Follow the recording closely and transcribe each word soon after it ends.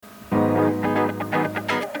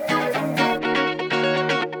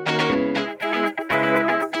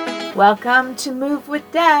Welcome to Move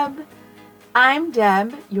with Deb. I'm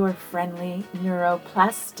Deb, your friendly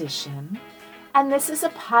neuroplastician, and this is a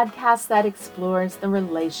podcast that explores the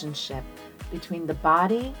relationship between the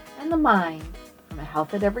body and the mind from a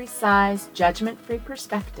health at every size, judgment-free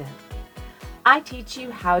perspective. I teach you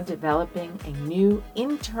how developing a new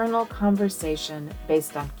internal conversation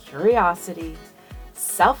based on curiosity,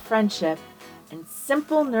 self-friendship, and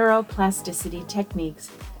simple neuroplasticity techniques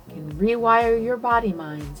can rewire your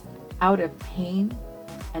body-minds out of pain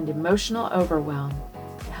and emotional overwhelm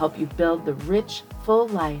to help you build the rich, full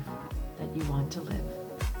life that you want to live.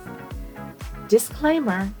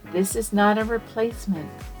 Disclaimer, this is not a replacement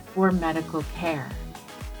for medical care.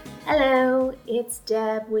 Hello, it's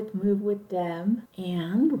Deb with Move with Deb,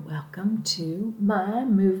 and welcome to my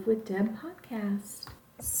Move with Deb podcast.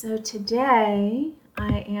 So today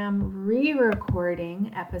I am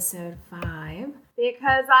re-recording episode 5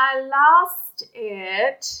 because I lost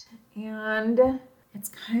it, and it's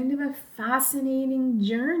kind of a fascinating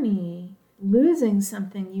journey, losing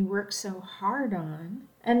something you worked so hard on,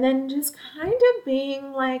 and then just kind of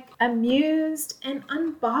being like amused and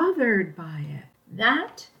unbothered by it.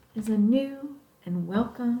 That is a new and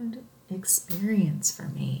welcomed experience for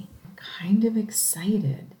me. I'm kind of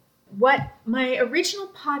excited. What my original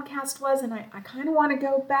podcast was, and I kind of want to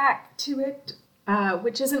go back to it,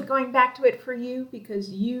 which isn't going back to it for you because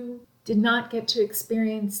you did not get to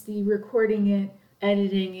experience the recording it,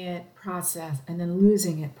 editing it process, and then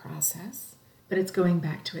losing it process, but it's going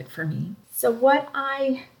back to it for me. So what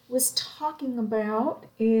I was talking about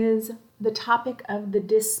is the topic of the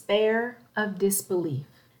despair of disbelief.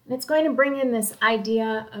 And it's going to bring in this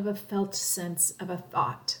idea of a felt sense of a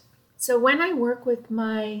thought. So when I work with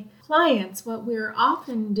my clients, what we're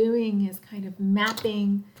often doing is kind of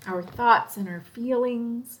mapping our thoughts and our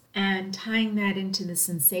feelings and tying that into the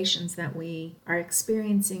sensations that we are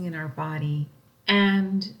experiencing in our body.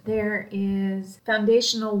 And there is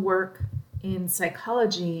foundational work in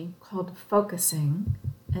psychology called focusing,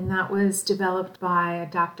 and that was developed by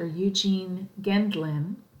Dr. Eugene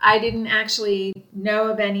Gendlin. I didn't actually know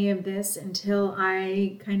of any of this until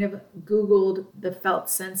I kind of Googled the felt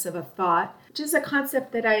sense of a thought, which is a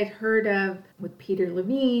concept that I had heard of with Peter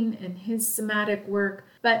Levine and his somatic work.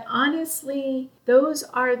 But honestly, those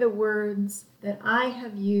are the words that I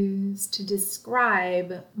have used to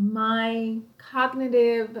describe my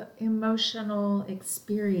cognitive, emotional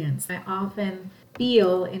experience. I often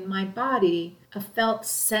feel in my body a felt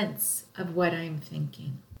sense of what I'm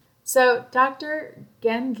thinking. So Dr.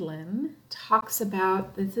 Gendlin talks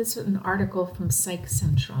about, this is an article from Psych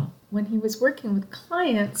Central. When he was working with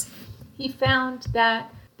clients, he found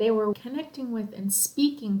that they were connecting with and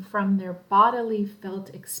speaking from their bodily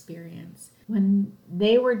felt experience. When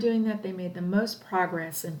they were doing that, they made the most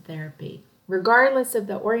progress in therapy, regardless of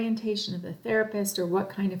the orientation of the therapist or what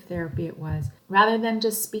kind of therapy it was. Rather than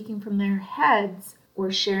just speaking from their heads, or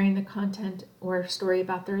sharing the content or story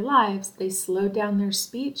about their lives, they slowed down their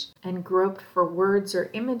speech and groped for words or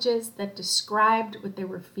images that described what they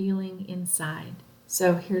were feeling inside.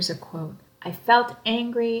 So here's a quote. I felt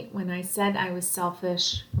angry when I said I was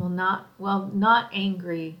selfish. Not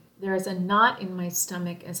angry. There is a knot in my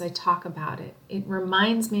stomach as I talk about it. It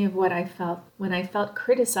reminds me of what I felt when I felt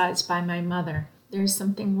criticized by my mother. There's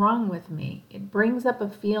something wrong with me. It brings up a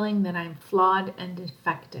feeling that I'm flawed and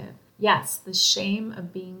defective. Yes, the shame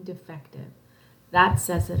of being defective. That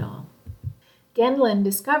says it all. Gendlin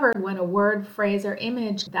discovered when a word, phrase, or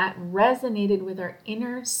image that resonated with our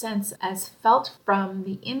inner sense as felt from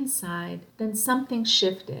the inside, then something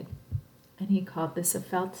shifted. And he called this a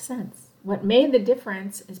felt sense. What made the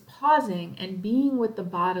difference is pausing and being with the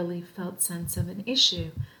bodily felt sense of an issue,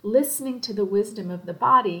 listening to the wisdom of the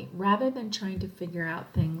body rather than trying to figure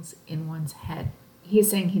out things in one's head.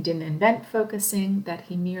 He's saying he didn't invent focusing, that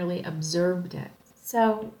he merely observed it.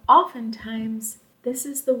 So oftentimes, this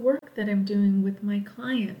is the work that I'm doing with my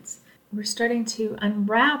clients. We're starting to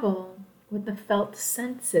unravel what the felt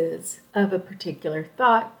senses of a particular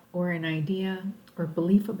thought or an idea or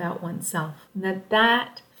belief about oneself. And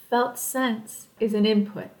that felt sense is an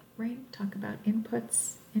input, right? Talk about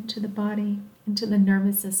inputs into the body, into the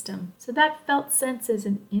nervous system. So that felt sense is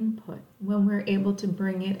an input. When we're able to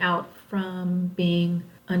bring it out from being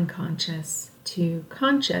unconscious to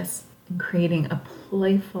conscious and creating a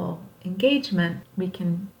playful engagement, we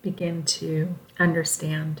can begin to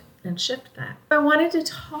understand and shift that. I wanted to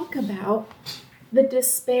talk about the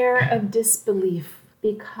despair of disbelief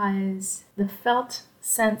because the felt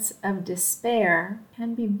sense of despair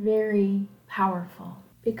can be very powerful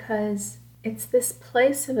because it's this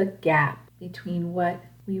place of a gap between what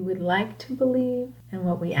we would like to believe and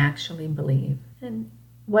what we actually believe. And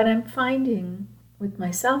what I'm finding with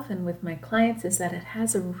myself and with my clients is that it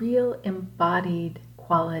has a real embodied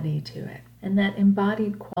quality to it. And that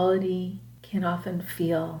embodied quality can often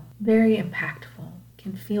feel very impactful,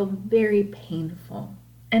 can feel very painful.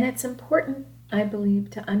 And it's important, I believe,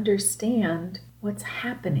 to understand what's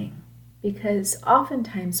happening. Because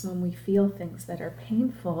oftentimes when we feel things that are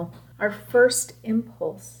painful, our first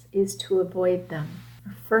impulse is to avoid them.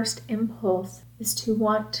 Our first impulse is to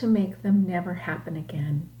want to make them never happen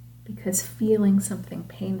again, because feeling something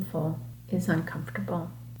painful is uncomfortable.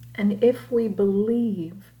 And if we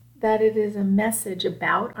believe that it is a message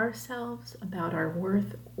about ourselves, about our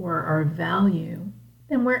worth or our value,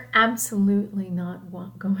 then we're absolutely not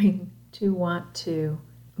going to want to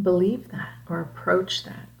believe that or approach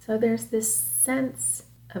that. So there's this sense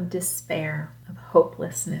of despair, of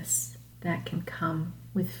hopelessness that can come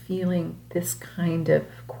with feeling this kind of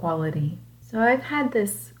quality. So I've had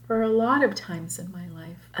this for a lot of times in my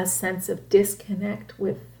life, a sense of disconnect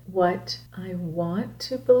with what I want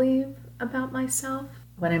to believe about myself,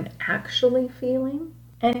 what I'm actually feeling,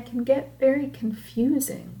 and it can get very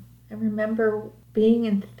confusing. I remember being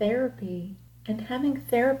in therapy and having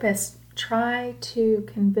therapists try to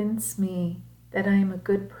convince me that I am a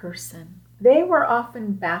good person. They were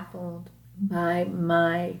often baffled by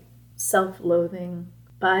my self-loathing,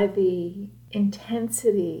 by the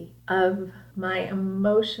intensity of my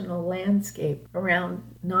emotional landscape around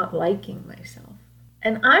not liking myself.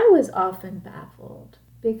 And I was often baffled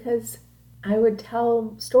because I would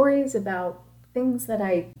tell stories about things that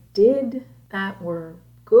I did that were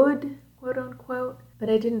good, quote unquote, but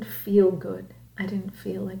I didn't feel good. I didn't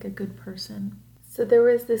feel like a good person. So there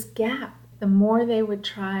was this gap. The more they would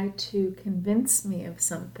try to convince me of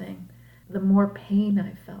something, the more pain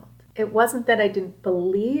I felt. It wasn't that I didn't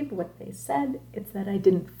believe what they said, it's that I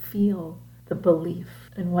didn't feel the belief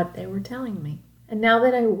in what they were telling me. And now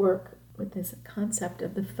that I work with this concept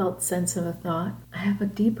of the felt sense of a thought, I have a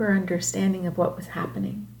deeper understanding of what was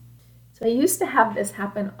happening. So I used to have this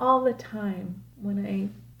happen all the time when I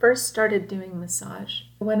first started doing massage.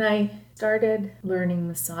 When I started learning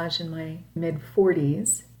massage in my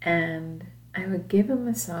mid-40s, and I would give a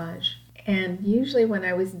massage, and usually when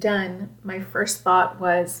I was done, my first thought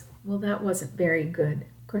was, well, that wasn't very good.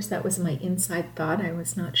 Of course, that was my inside thought. I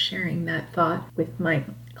was not sharing that thought with my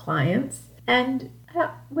clients. And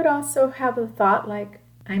I would also have a thought like,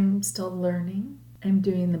 I'm still learning. I'm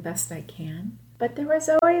doing the best I can. But there was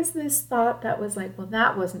always this thought that was like, well,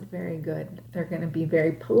 that wasn't very good. They're going to be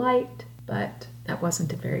very polite, but that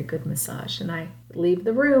wasn't a very good massage. And I would leave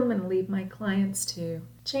the room and leave my clients to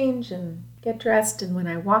change and get dressed. And when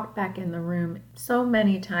I walked back in the room, so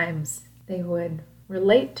many times they would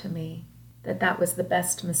relate to me that that was the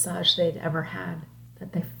best massage they'd ever had,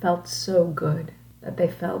 that they felt so good, that they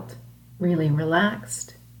felt really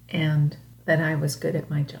relaxed, and that I was good at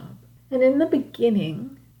my job. And in the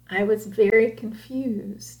beginning, I was very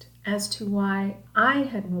confused as to why I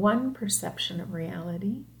had one perception of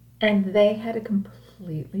reality and they had a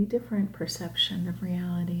completely different perception of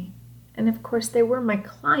reality. And of course, they were my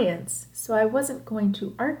clients, so I wasn't going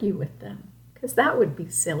to argue with them, because that would be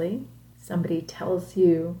silly. Somebody tells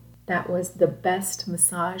you that was the best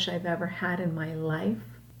massage I've ever had in my life.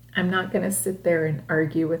 I'm not going to sit there and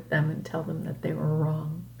argue with them and tell them that they were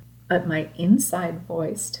wrong. But my inside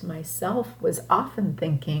voice to myself was often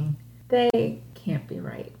thinking, they can't be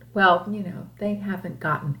right. Well, they haven't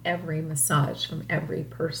gotten every massage from every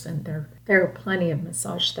person. There are plenty of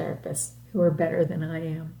massage therapists who are better than I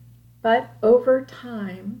am. But over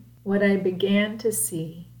time, what I began to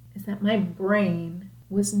see is that my brain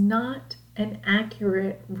was not an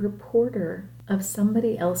accurate reporter of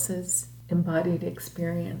somebody else's embodied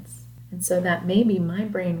experience. And so that maybe my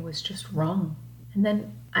brain was just wrong. And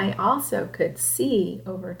then I also could see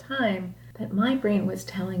over time that my brain was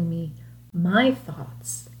telling me my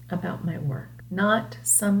thoughts about my work, not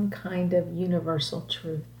some kind of universal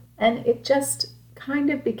truth. And it just kind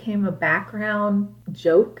of became a background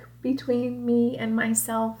joke between me and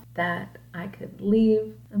myself that I could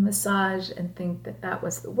leave a massage and think that that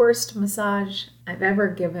was the worst massage I've ever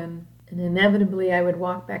given. And inevitably I would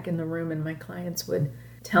walk back in the room and my clients would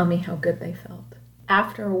tell me how good they felt.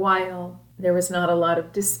 After a while, there was not a lot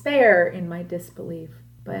of despair in my disbelief,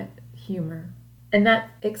 but humor. And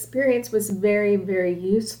that experience was very, very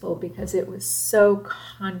useful because it was so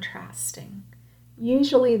contrasting.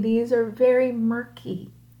 Usually these are very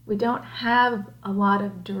murky. We don't have a lot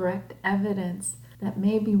of direct evidence that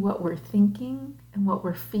maybe what we're thinking and what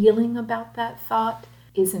we're feeling about that thought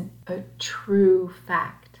isn't a true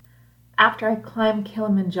fact. After I climbed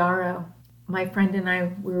Kilimanjaro, my friend and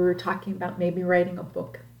I, we were talking about maybe writing a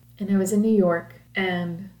book. And I was in New York,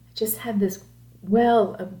 And I just had this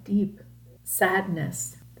well of deep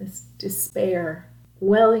sadness, this despair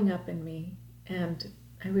welling up in me. And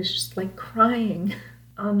I was just like crying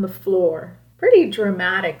on the floor, pretty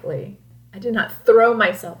dramatically. I did not throw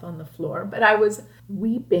myself on the floor, but I was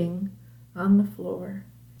weeping on the floor,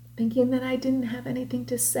 thinking that I didn't have anything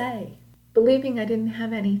to say, believing I didn't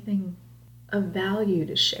have anything of value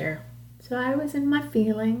to share. So I was in my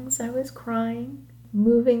feelings, I was crying,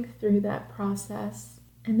 moving through that process.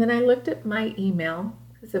 And then I looked at my email,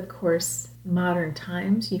 because of course, in modern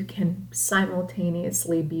times, you can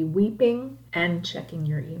simultaneously be weeping and checking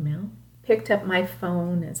your email. Picked up my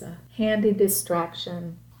phone as a handy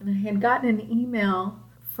distraction, and I had gotten an email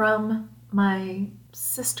from my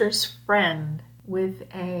sister's friend with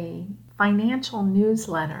a financial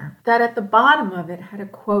newsletter that at the bottom of it had a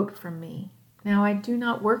quote from me. Now, I do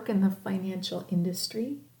not work in the financial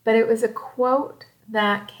industry, but it was a quote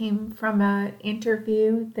that came from an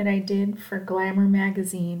interview that I did for Glamour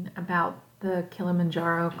magazine about the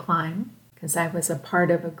Kilimanjaro climb, because I was a part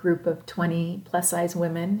of a group of 20 plus-size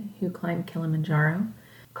women who climbed Kilimanjaro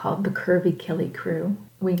called the Curvy Kili Crew.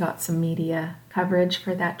 We got some media coverage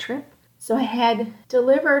for that trip. So I had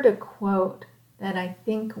delivered a quote that I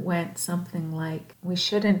think went something like, we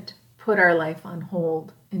shouldn't put our life on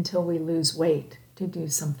hold until we lose weight to do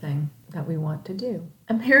something that we want to do.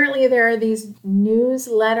 Apparently there are these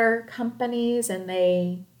newsletter companies and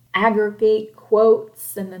they aggregate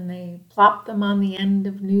quotes and then they plop them on the end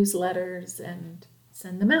of newsletters and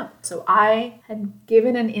send them out. So I had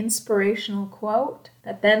given an inspirational quote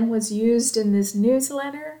that then was used in this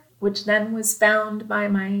newsletter, which then was found by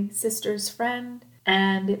my sister's friend,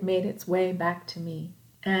 and it made its way back to me.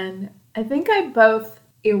 And I think I both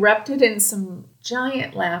erupted in some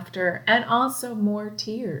giant laughter and also more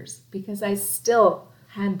tears, because I still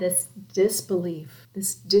had this disbelief,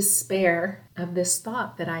 this despair of this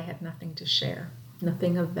thought that I had nothing to share,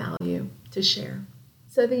 nothing of value to share.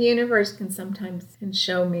 So the universe can sometimes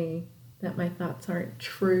show me that my thoughts aren't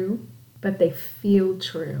true, but they feel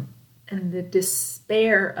true. And the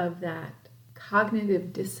despair of that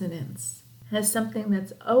cognitive dissonance has something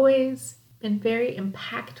that's always been very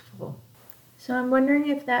impactful. So I'm wondering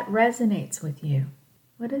if that resonates with you.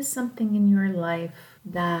 What is something in your life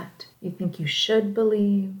that you think you should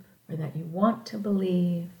believe or that you want to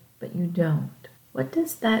believe, but you don't? What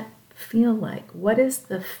does that feel like? What is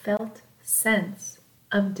the felt sense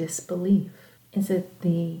of disbelief? Is it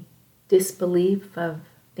the disbelief of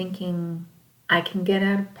thinking I can get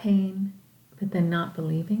out of pain, but then not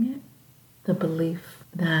believing it? The belief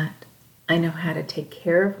that I know how to take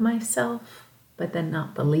care of myself, but then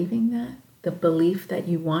not believing that? The belief that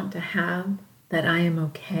you want to have that I am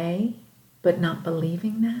okay, but not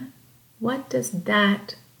believing that? What does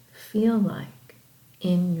that feel like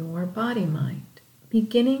in your body-mind?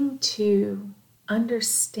 Beginning to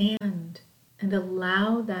understand and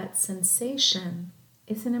allow that sensation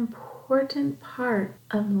is an important part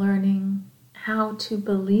of learning how to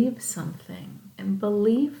believe something. And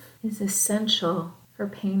belief is essential for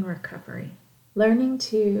pain recovery. Learning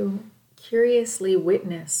to curiously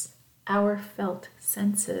witness our felt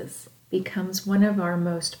senses becomes one of our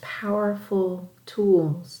most powerful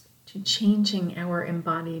tools to changing our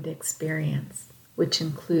embodied experience, which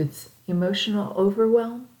includes emotional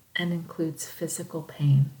overwhelm and includes physical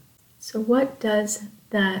pain. So what does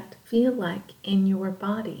that feel like in your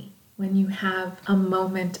body when you have a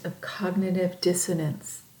moment of cognitive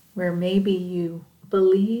dissonance where maybe you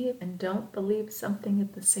believe and don't believe something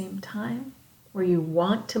at the same time, or you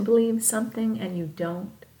want to believe something and you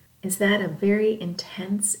don't? Is that a very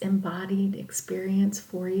intense embodied experience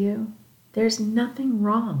for you? There's nothing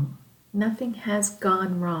wrong. Nothing has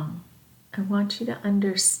gone wrong. I want you to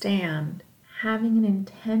understand having an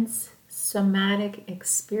intense somatic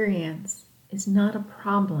experience is not a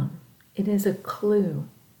problem. It is a clue.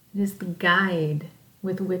 It is the guide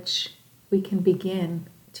with which we can begin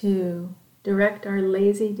to direct our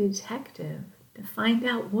lazy detective to find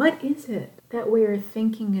out what is it that we are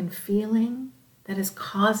thinking and feeling that is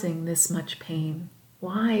causing this much pain.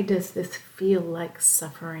 Why does this feel like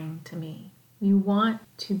suffering to me? We want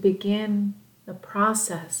to begin the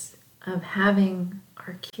process of having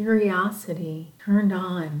our curiosity turned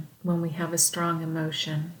on when we have a strong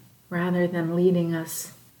emotion, rather than leading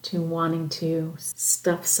us to wanting to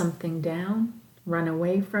stuff something down, run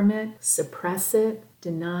away from it, suppress it,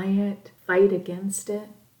 deny it, fight against it.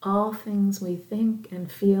 All things we think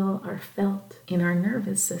and feel are felt in our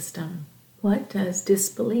nervous system. What does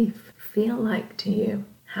disbelief feel like to you?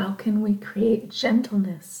 How can we create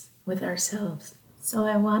gentleness with ourselves? So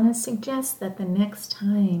I want to suggest that the next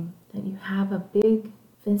time that you have a big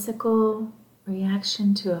physical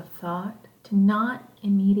reaction to a thought, to not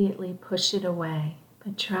immediately push it away,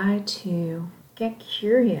 but try to get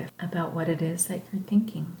curious about what it is that you're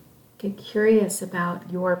thinking. Get curious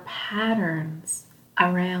about your patterns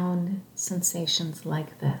around sensations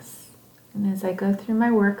like this. And as I go through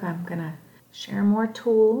my work, I'm going to share more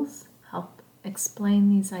tools, help explain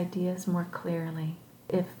these ideas more clearly.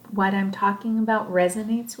 If what I'm talking about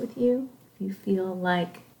resonates with you, if you feel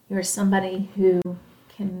like you're somebody who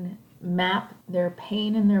can map their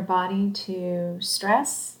pain in their body to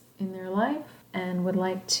stress in their life and would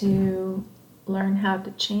like to learn how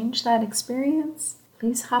to change that experience,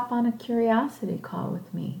 please hop on a curiosity call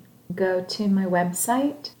with me. Go to my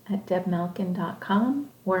website at debmalkin.com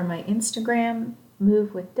or my Instagram,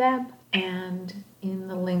 Move with Deb, and in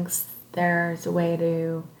the links there's a way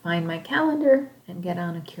to find my calendar and get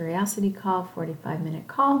on a curiosity call, 45-minute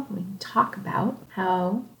call. We can talk about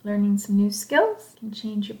how learning some new skills can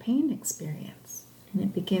change your pain experience. And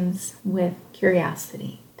it begins with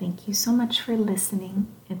curiosity. Thank you so much for listening.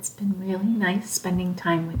 It's been really nice spending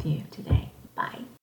time with you today. Bye.